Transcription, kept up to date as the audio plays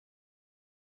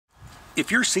If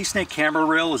your Seasnake camera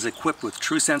reel is equipped with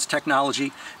TrueSense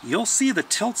technology, you'll see the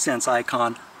TiltSense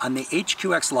icon on the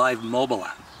HQX Live mobile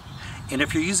app. And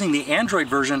if you're using the Android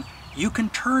version, you can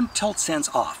turn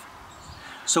TiltSense off.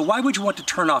 So why would you want to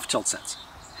turn off TiltSense?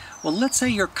 Well, let's say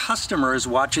your customer is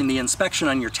watching the inspection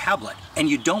on your tablet and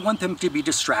you don't want them to be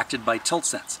distracted by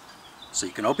TiltSense. So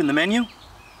you can open the menu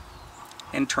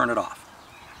and turn it off.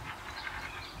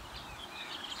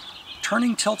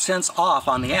 Turning TiltSense off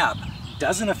on the app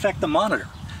doesn't affect the monitor,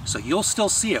 so you'll still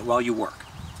see it while you work.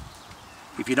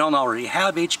 If you don't already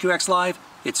have HQX Live,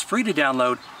 it's free to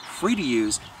download, free to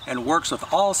use, and works with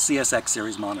all CSX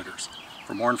series monitors.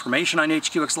 For more information on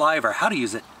HQX Live or how to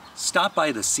use it, stop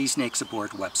by the Seasnake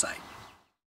Support website.